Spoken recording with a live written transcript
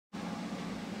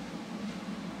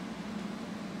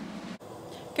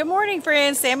Good morning,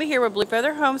 friends. Sammie here with Blue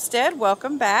Feather Homestead.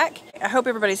 Welcome back. I hope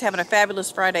everybody's having a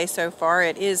fabulous Friday so far.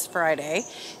 It is Friday.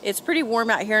 It's pretty warm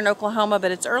out here in Oklahoma,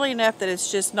 but it's early enough that it's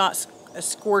just not a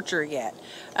scorcher yet.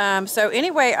 So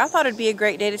anyway, I thought it'd be a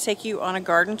great day to take you on a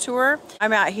garden tour.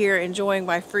 I'm out here enjoying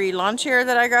my free lawn chair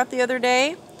that I got the other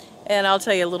day, and I'll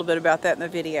tell you a little bit about that in the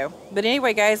video. But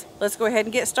anyway, guys, let's go ahead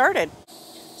and get started.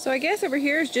 So I guess over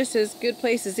here is just as good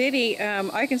place as any.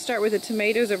 I can start with the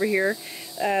tomatoes over here.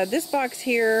 This box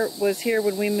here was here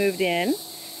when we moved in,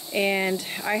 and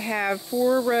I have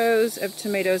 4 rows of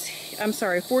tomatoes. I'm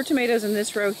sorry, 4 tomatoes in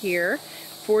this row here,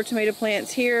 4 tomato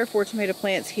plants here, 4 tomato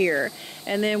plants here,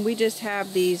 and then we just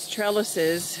have these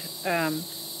trellises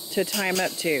to tie them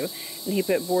up to. And he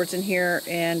put boards in here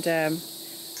and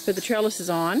put the trellises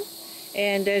on.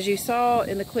 And as you saw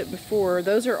in the clip before,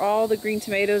 those are all the green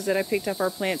tomatoes that I picked off our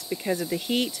plants because of the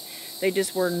heat. They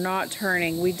just were not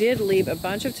turning. We did leave a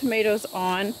bunch of tomatoes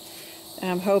on,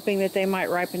 hoping that they might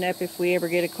ripen up if we ever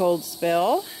get a cold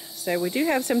spell. So we do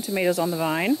have some tomatoes on the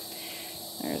vine.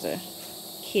 There's a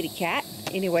kitty cat.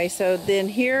 Anyway, so then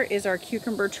here is our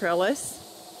cucumber trellis.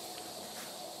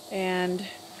 And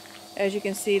as you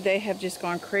can see, they have just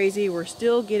gone crazy. We're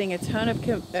still getting a ton of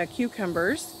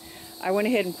cucumbers. I went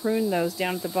ahead and pruned those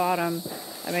down at the bottom.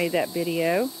 I made that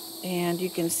video, and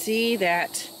you can see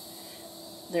that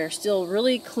they're still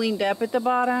really cleaned up at the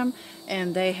bottom,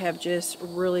 and they have just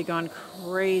really gone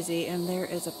crazy. And there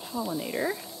is a pollinator.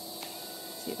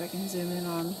 Let's see if I can zoom in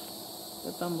on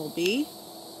the bumblebee.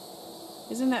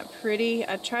 Isn't that pretty?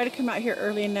 I try to come out here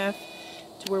early enough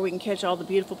to where we can catch all the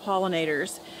beautiful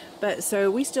pollinators. But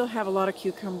so we still have a lot of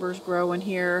cucumbers growing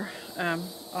here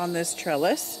on this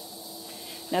trellis.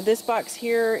 Now this box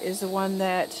here is the one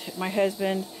that my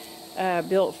husband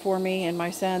built for me and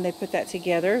my son. They put that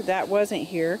together. That wasn't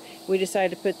here. We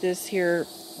decided to put this here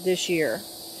this year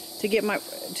to get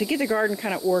the garden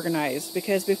kind of organized,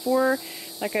 because before,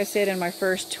 like I said in my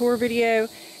first tour video,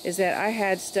 is that I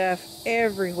had stuff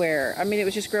everywhere. I mean, it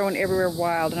was just growing everywhere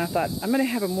wild, and I thought I'm going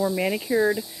to have a more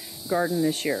manicured garden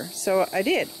this year. So I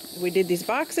did. We did these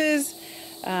boxes.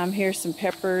 Here's some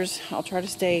peppers. I'll try to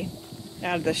stay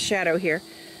out of the shadow here.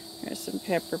 There's some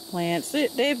pepper plants.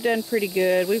 They've done pretty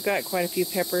good. We've got quite a few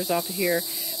peppers off of here.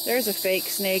 There's a fake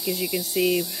snake, as you can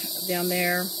see down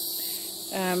there.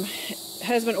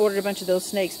 Husband ordered a bunch of those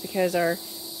snakes because our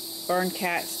barn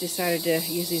cats decided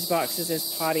to use these boxes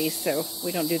as potties, so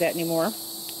we don't do that anymore.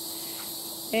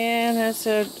 And that's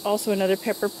also another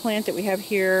pepper plant that we have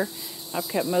here. I've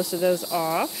cut most of those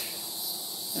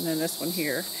off. And then this one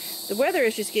here. The weather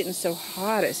is just getting so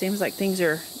hot. It seems like things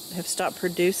have stopped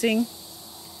producing.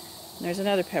 There's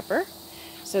another pepper.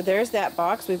 So there's that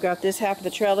box. We've got this half of the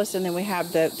trellis, and then we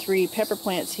have the 3 pepper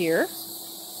plants here.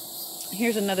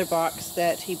 Here's another box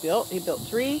that he built. He built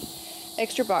 3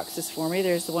 extra boxes for me.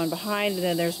 There's the one behind, and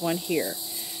then there's one here.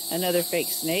 Another fake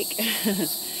snake.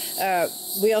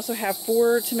 We also have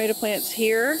 4 tomato plants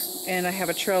here, and I have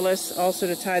a trellis also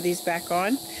to tie these back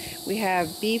on. We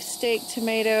have beefsteak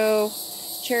tomato,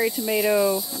 cherry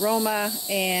tomato, Roma,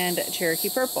 and Cherokee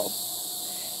purple.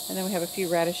 And then we have a few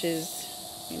radishes,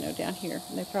 you know, down here.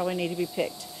 And they probably need to be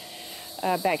picked.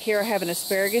 Back here I have an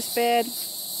asparagus bed.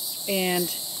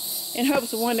 And in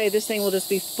hopes of one day this thing will just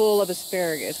be full of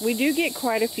asparagus. We do get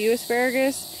quite a few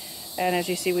asparagus. And as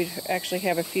you see, we actually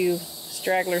have a few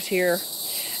stragglers here.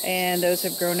 And those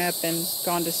have grown up and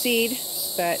gone to seed.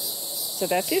 So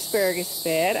that's the asparagus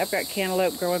bed. I've got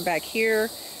cantaloupe growing back here.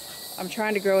 I'm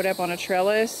trying to grow it up on a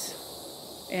trellis.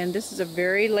 And this is a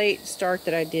very late start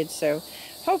that I did, so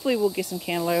hopefully we'll get some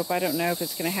cantaloupe. I don't know if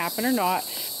it's going to happen or not,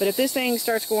 but if this thing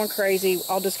starts going crazy,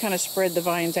 I'll just kind of spread the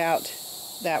vines out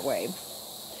that way.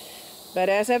 But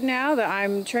as of now,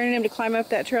 I'm training them to climb up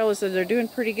that trellis, so they're doing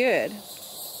pretty good.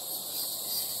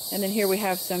 And then here we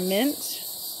have some mint.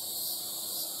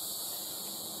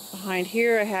 Behind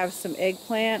here I have some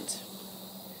eggplant.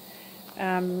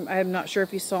 I'm not sure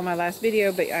if you saw my last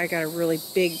video, but I got a really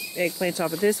big eggplant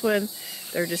off of this one.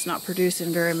 They're just not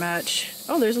producing very much.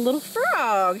 Oh, there's a little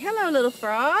frog. Hello, little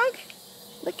frog.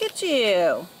 Look at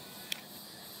you.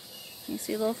 You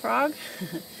see a little frog?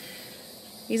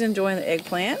 He's enjoying the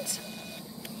eggplant.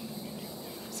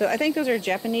 So I think those are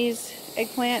Japanese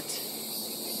eggplant,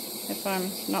 if I'm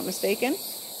not mistaken.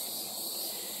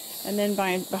 And then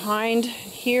behind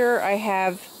here I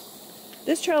have,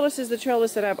 this trellis is the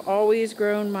trellis that I've always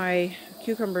grown my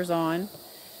cucumbers on.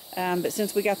 But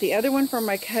since we got the other one from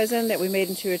my cousin that we made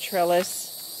into a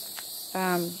trellis,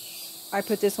 I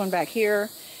put this one back here.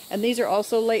 And these are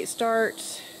also late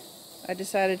starts. I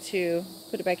decided to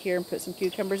put it back here and put some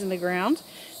cucumbers in the ground.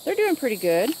 They're doing pretty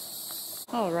good.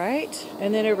 All right,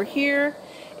 and then over here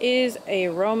is a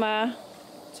Roma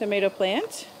tomato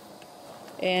plant.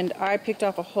 And I picked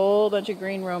off a whole bunch of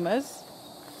green Romas.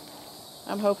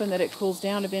 I'm hoping that it cools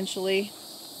down eventually.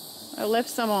 I left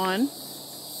some on.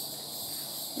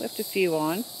 Left a few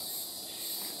on.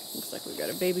 Looks like we've got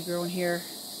a baby growing here.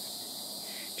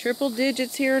 Triple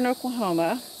digits here in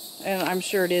Oklahoma. And I'm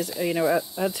sure it is, you know,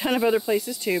 a ton of other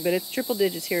places too, but it's triple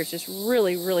digits here. It's just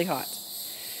really, really hot.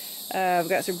 I've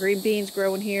got some green beans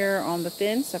growing here on the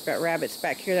fence. I've got rabbits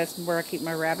back here. That's where I keep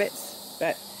my rabbits.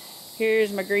 But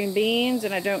here's my green beans,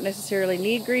 and I don't necessarily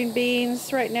need green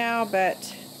beans right now, but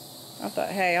I thought,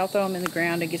 hey, I'll throw them in the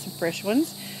ground and get some fresh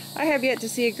ones. I have yet to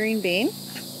see a green bean.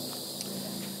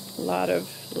 A lot of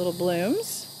little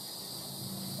blooms.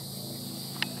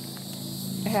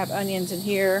 I have onions in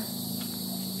here.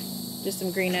 Just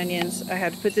some green onions. I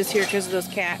had to put this here because of those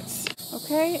cats.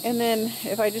 Okay, and then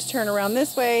if I just turn around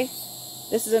this way,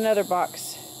 this is another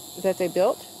box that they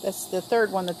built. That's the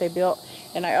third one that they built.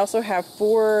 And I also have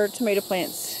 4 tomato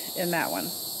plants in that one.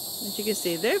 As you can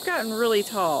see, they've gotten really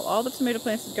tall. All the tomato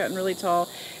plants have gotten really tall.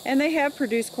 And they have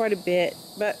produced quite a bit.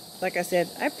 But like I said,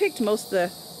 I picked most of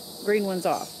the green ones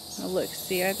off. Now look,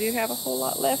 see, I do have a whole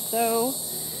lot left though.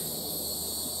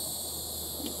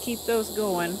 Keep those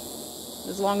going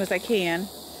as long as I can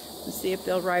and see if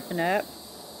they'll ripen up.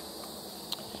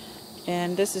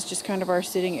 And this is just kind of our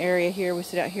sitting area here. We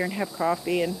sit out here and have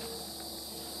coffee, and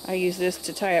I use this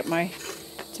to tie up my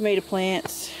tomato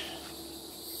plants.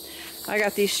 I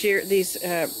got these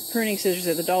pruning scissors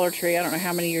at the Dollar Tree. I don't know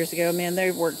how many years ago. Man, they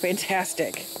work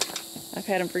fantastic. I've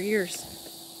had them for years.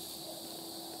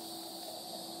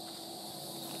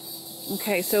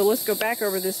 Okay, so let's go back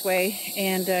over this way,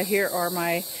 and here are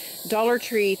my Dollar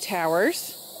Tree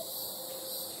towers.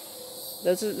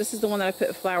 This is the one that I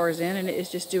put flowers in, and it is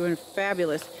just doing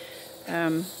fabulous.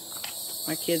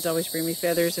 My kids always bring me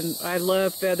feathers, and I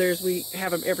love feathers. We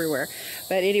have them everywhere.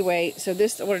 But anyway, so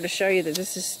this, I wanted to show you that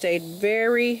this has stayed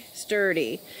very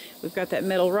sturdy. We've got that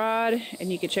metal rod,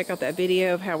 and you can check out that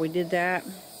video of how we did that.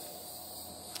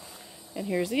 And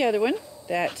here's the other one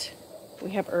that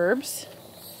we have herbs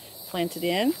planted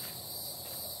in.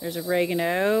 There's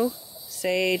oregano,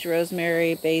 sage,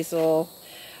 rosemary, basil.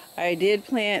 I did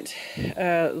plant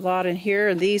a lot in here,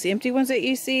 and these empty ones that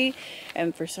you see,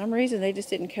 and for some reason they just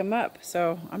didn't come up.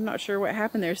 So I'm not sure what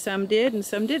happened there. Some did and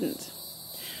some didn't.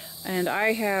 And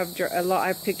I have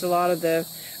I picked a lot of the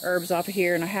herbs off of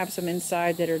here, and I have some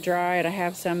inside that are dry, and I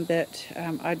have some that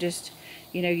I just,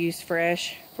 you know, use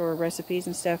fresh for recipes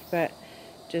and stuff. But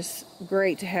just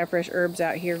great to have fresh herbs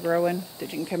out here growing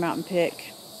that you can come out and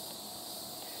pick.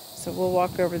 So we'll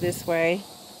walk over this way.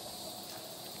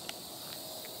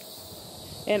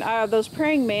 And those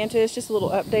praying mantis, just a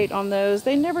little update on those.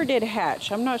 They never did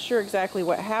hatch. I'm not sure exactly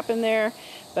what happened there,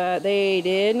 but they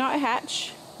did not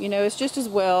hatch. You know, it's just as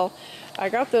well. I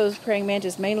got those praying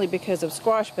mantis mainly because of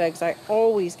squash bugs. I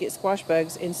always get squash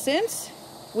bugs. And since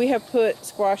we have put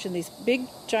squash in these big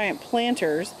giant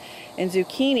planters and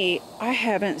zucchini, I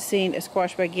haven't seen a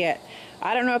squash bug yet.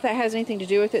 I don't know if that has anything to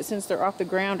do with it since they're off the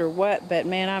ground or what, but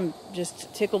man, I'm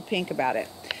just tickled pink about it.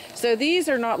 So these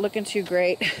are not looking too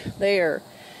great. They are,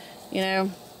 you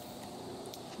know,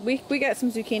 we got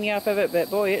some zucchini off of it, but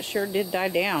boy, it sure did die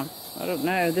down. I don't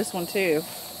know, this one too.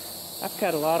 I've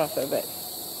cut a lot off of it.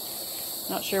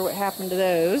 Not sure what happened to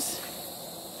those.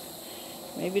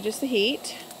 Maybe just the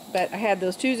heat. But I had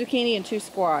those 2 zucchini and 2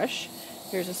 squash.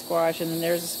 Here's a squash, and then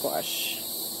there's a squash.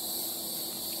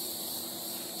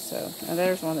 So, now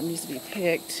there's one that needs to be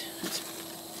picked. It's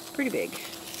pretty big.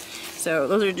 So,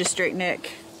 those are just straight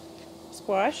neck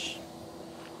squash.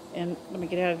 And let me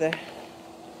get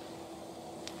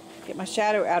my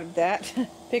shadow out of that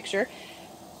picture.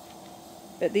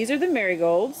 But these are the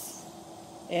marigolds.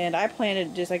 And I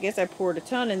planted I guess I poured a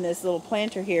ton in this little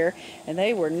planter here, and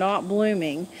they were not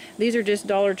blooming. These are just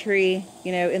Dollar Tree,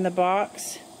 you know, in the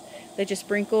box. They just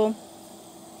sprinkle.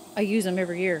 I use them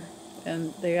every year,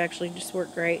 and they actually just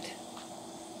work great.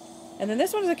 And then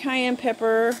this one's a cayenne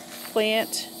pepper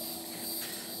plant.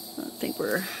 I think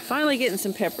we're finally getting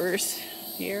some peppers.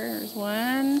 Here's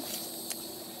one.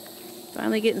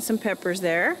 Finally getting some peppers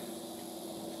there.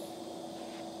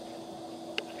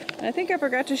 I think I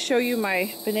forgot to show you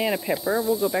my banana pepper.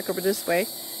 We'll go back over this way.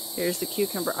 Here's the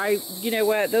cucumber. You know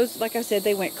what? Those, like I said,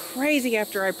 they went crazy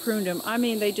after I pruned them. I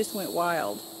mean, they just went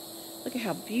wild. Look at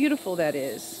how beautiful that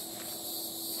is.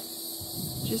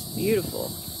 Just beautiful.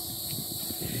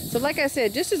 So like I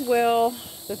said, just as well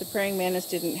that the praying mantis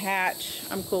didn't hatch.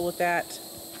 I'm cool with that.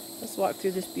 Let's walk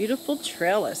through this beautiful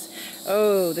trellis.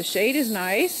 Oh, the shade is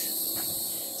nice.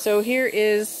 So here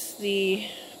is the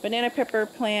banana pepper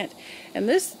plant, and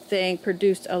this thing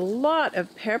produced a lot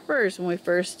of peppers when we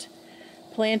first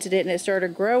planted it and it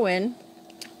started growing,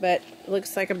 but it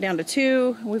looks like I'm down to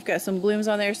 2. We've got some blooms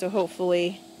on there, so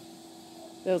hopefully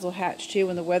those will hatch too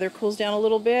when the weather cools down a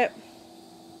little bit.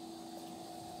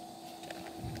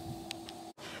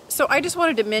 So I just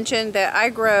wanted to mention that I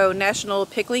grow national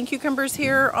pickling cucumbers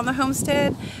here on the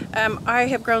homestead. I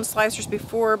have grown slicers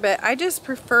before, but I just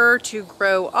prefer to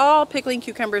grow all pickling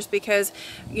cucumbers because,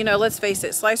 you know, let's face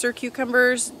it, slicer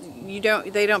cucumbers,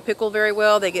 they don't pickle very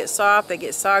well. They get soft, they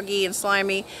get soggy and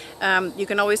slimy. You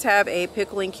can always have a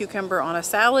pickling cucumber on a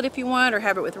salad if you want, or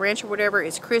have it with ranch or whatever.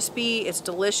 It's crispy, it's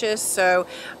delicious. So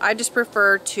I just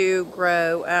prefer to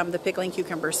grow the pickling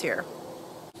cucumbers here.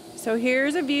 So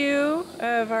here's a view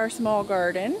of our small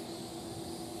garden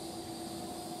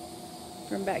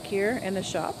from back here in the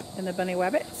shop and the bunny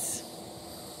wabbits.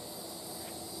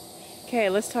 Okay,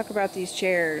 let's talk about these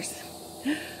chairs.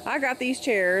 I got these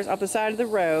chairs off the side of the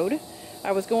road.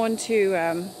 I was going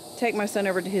to take my son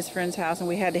over to his friend's house, and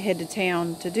we had to head to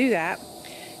town to do that.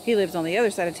 He lives on the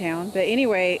other side of town. But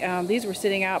anyway, these were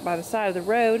sitting out by the side of the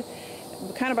road,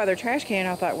 kind of by their trash can.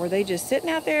 I thought, were they just sitting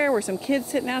out there? Were some kids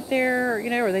sitting out there? You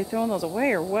know, were they throwing those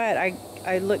away or what?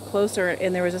 I looked closer,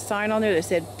 and there was a sign on there that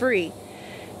said free.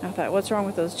 I thought, what's wrong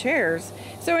with those chairs?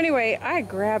 So anyway, I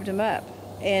grabbed them up,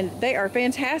 and they are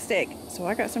fantastic. So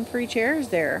I got some free chairs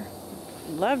there.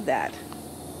 Love that.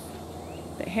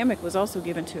 The hammock was also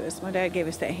given to us. My dad gave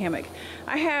us that hammock.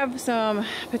 I have some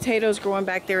potatoes growing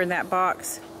back there in that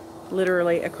box.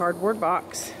 Literally a cardboard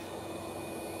box.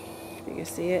 If you can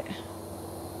see it.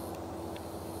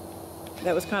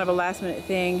 That was kind of a last minute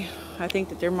thing. I think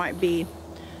that there might be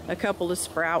a couple of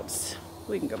sprouts.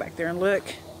 We can go back there and look.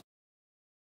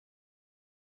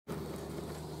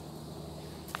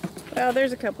 Well,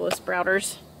 there's a couple of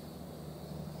sprouters.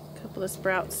 A couple of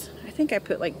sprouts. I think I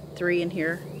put like 3 in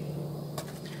here.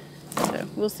 So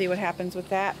we'll see what happens with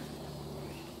that.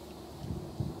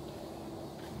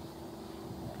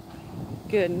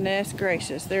 Goodness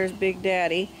gracious, there's Big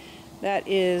Daddy. That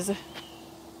is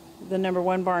the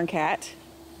 #1 barn cat.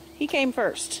 He came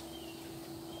first.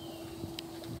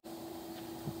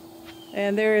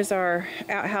 And there is our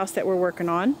outhouse that we're working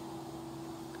on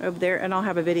over there, and I'll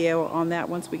have a video on that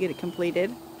once we get it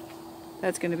completed.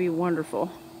 That's going to be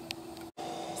wonderful.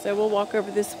 So we'll walk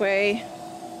over this way.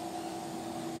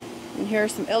 And here are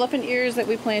some elephant ears that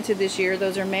we planted this year.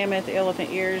 Those are mammoth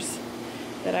elephant ears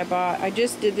that I bought. I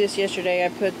just did this yesterday. I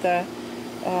put the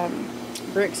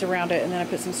bricks around it, and then I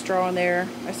put some straw in there.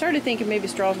 I started thinking maybe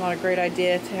straw is not a great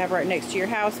idea to have right next to your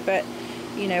house, but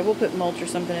you know, we'll put mulch or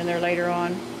something in there later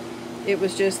on. It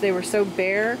was just, they were so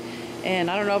bare, and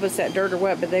I don't know if it's that dirt or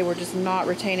what, but they were just not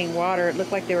retaining water. It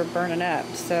looked like they were burning up.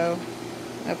 So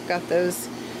I've got those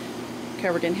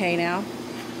covered in hay now.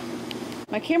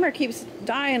 My camera keeps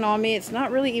dying on me. It's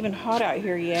not really even hot out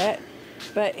here yet,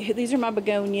 but these are my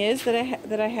begonias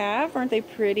that I have. Aren't they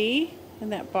pretty in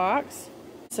that box?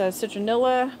 It's a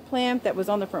citronella plant that was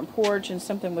on the front porch, and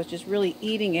something was just really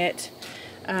eating it.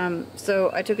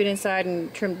 So I took it inside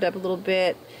and trimmed it up a little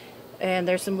bit, and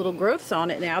there's some little growths on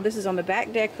it now. This is on the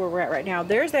back deck where we're at right now.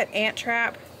 There's that ant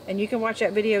trap, and you can watch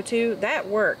that video too. That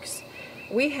works.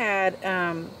 We had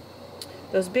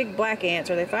those big black ants.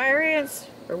 Are they fire ants?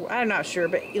 Or, I'm not sure,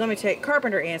 but let me tell you,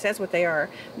 carpenter ants, that's what they are.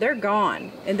 They're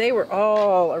gone, and they were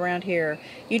all around here.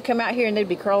 You'd come out here and they'd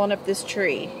be crawling up this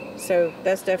tree. So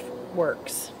that stuff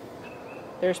works.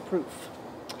 There's proof.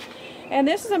 And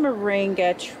this is a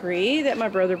moringa tree that my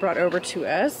brother brought over to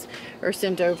us, or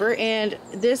sent over, and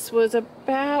this was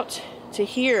about to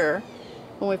here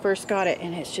when we first got it,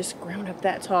 and it's just grown up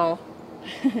that tall.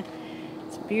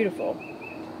 It's beautiful.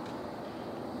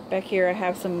 Back here I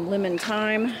have some lemon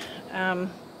thyme.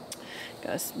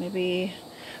 Guys, maybe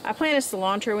I planted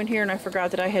cilantro in here, and I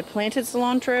forgot that I had planted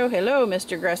cilantro. Hello,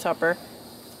 Mr. Grasshopper.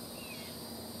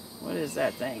 What is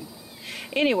that thing?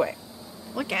 Anyway,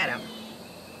 look at him.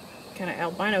 Kind of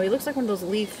albino. He looks like one of those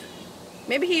leaf.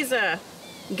 Maybe he's a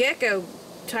gecko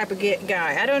type of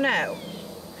guy. I don't know.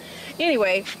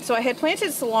 Anyway, so I had planted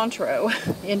cilantro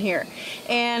in here,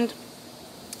 and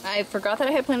I forgot that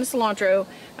I had planted cilantro.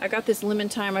 I got this lemon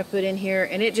thyme I put in here,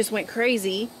 and it just went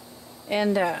crazy,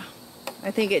 and I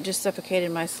think it just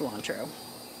suffocated my cilantro.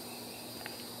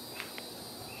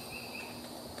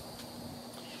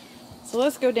 So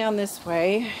let's go down this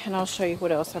way, and I'll show you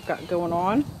what else I've got going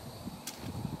on.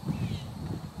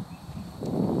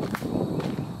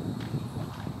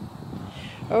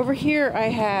 Over here I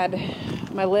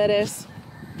had my lettuce,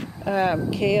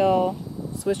 kale,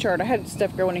 Swiss chard. I had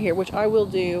stuff growing in here, which I will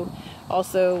do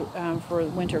also for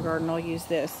the winter garden. I'll use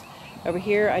this. Over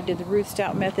here I did the root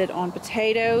stout method on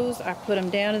potatoes. I put them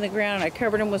down in the ground and I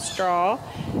covered them with straw,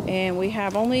 and we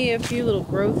have only a few little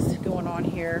growths going on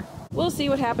here. We'll see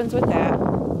what happens with that.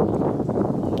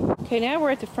 Okay, now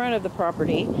we're at the front of the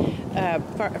property,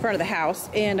 front of the house,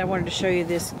 and I wanted to show you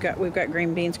this. We've got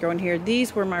green beans growing here.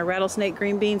 These were my rattlesnake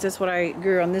green beans. That's what I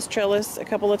grew on this trellis a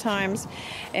couple of times,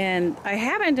 and I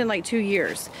haven't in like 2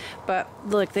 years, but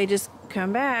look, they just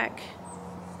come back.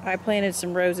 I planted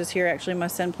some roses here. Actually, my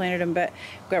son planted them, but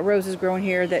we've got roses growing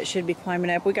here that should be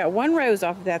climbing up. We got one rose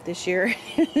off of that this year,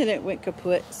 and it went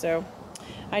kaput, so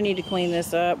I need to clean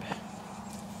this up.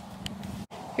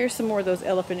 Here's some more of those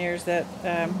elephant ears that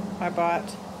I bought.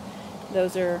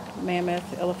 Those are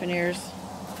mammoth elephant ears.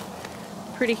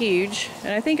 Pretty huge.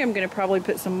 And I think I'm going to probably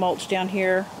put some mulch down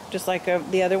here, just like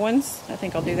the other ones. I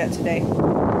think I'll do that today.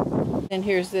 And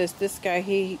here's this guy.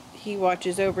 He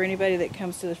watches over anybody that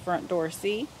comes to the front door.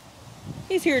 See?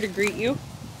 He's here to greet you.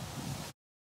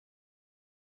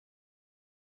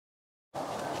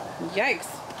 Yikes.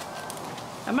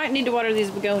 I might need to water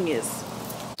these begonias.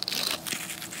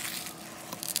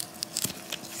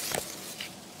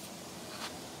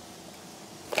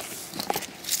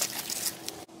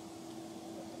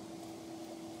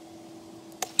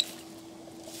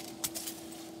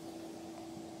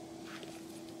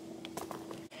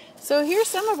 So here's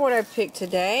some of what I've picked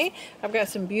today. I've got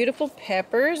some beautiful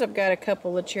peppers. I've got a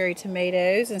couple of cherry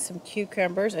tomatoes and some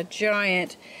cucumbers, a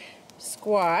giant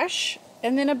squash,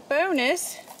 and then a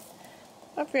bonus,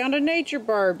 I found a nature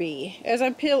Barbie. As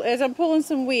I'm pulling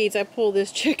some weeds, I pull this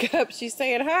chick up. She's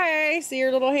saying hi. See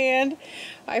her little hand?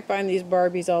 I find these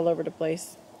Barbies all over the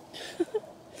place.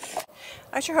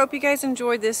 I sure hope you guys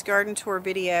enjoyed this garden tour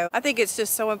video. I think it's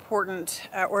just so important,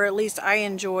 or at least I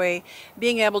enjoy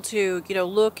being able to,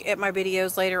 look at my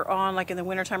videos later on, like in the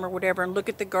wintertime or whatever, and look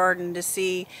at the garden to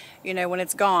see, when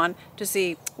it's gone, to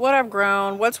see what I've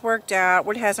grown, what's worked out,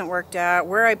 what hasn't worked out,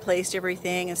 where I placed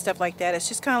everything and stuff like that. It's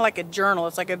just kind of like a journal.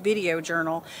 It's like a video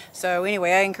journal. So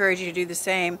anyway, I encourage you to do the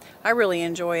same. I really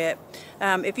enjoy it.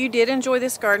 If you did enjoy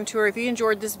this garden tour, if you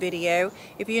enjoyed this video,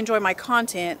 if you enjoy my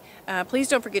content, please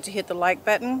don't forget to hit the like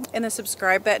button and the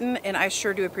subscribe button, and I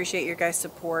sure do appreciate your guys'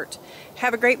 support.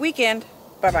 Have a great weekend.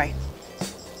 Bye-bye.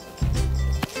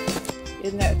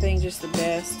 Isn't that thing just the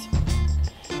best?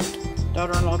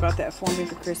 Daughter-in-law got that for me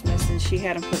for Christmas, and she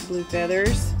had them put blue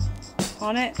feathers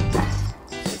on it.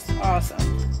 It's just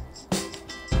awesome.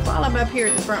 While I'm up here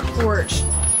at the front porch,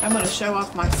 I'm going to show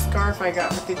off my scarf I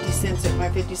got for 50 cents at my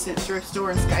 50-cent thrift store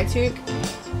in Skytook.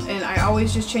 And I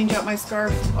always just change out my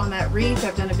scarf on that wreath.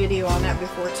 I've done a video on that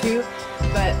before too.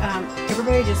 But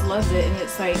everybody just loves it, and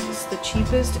it's like it's the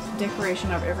cheapest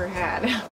decoration I've ever had.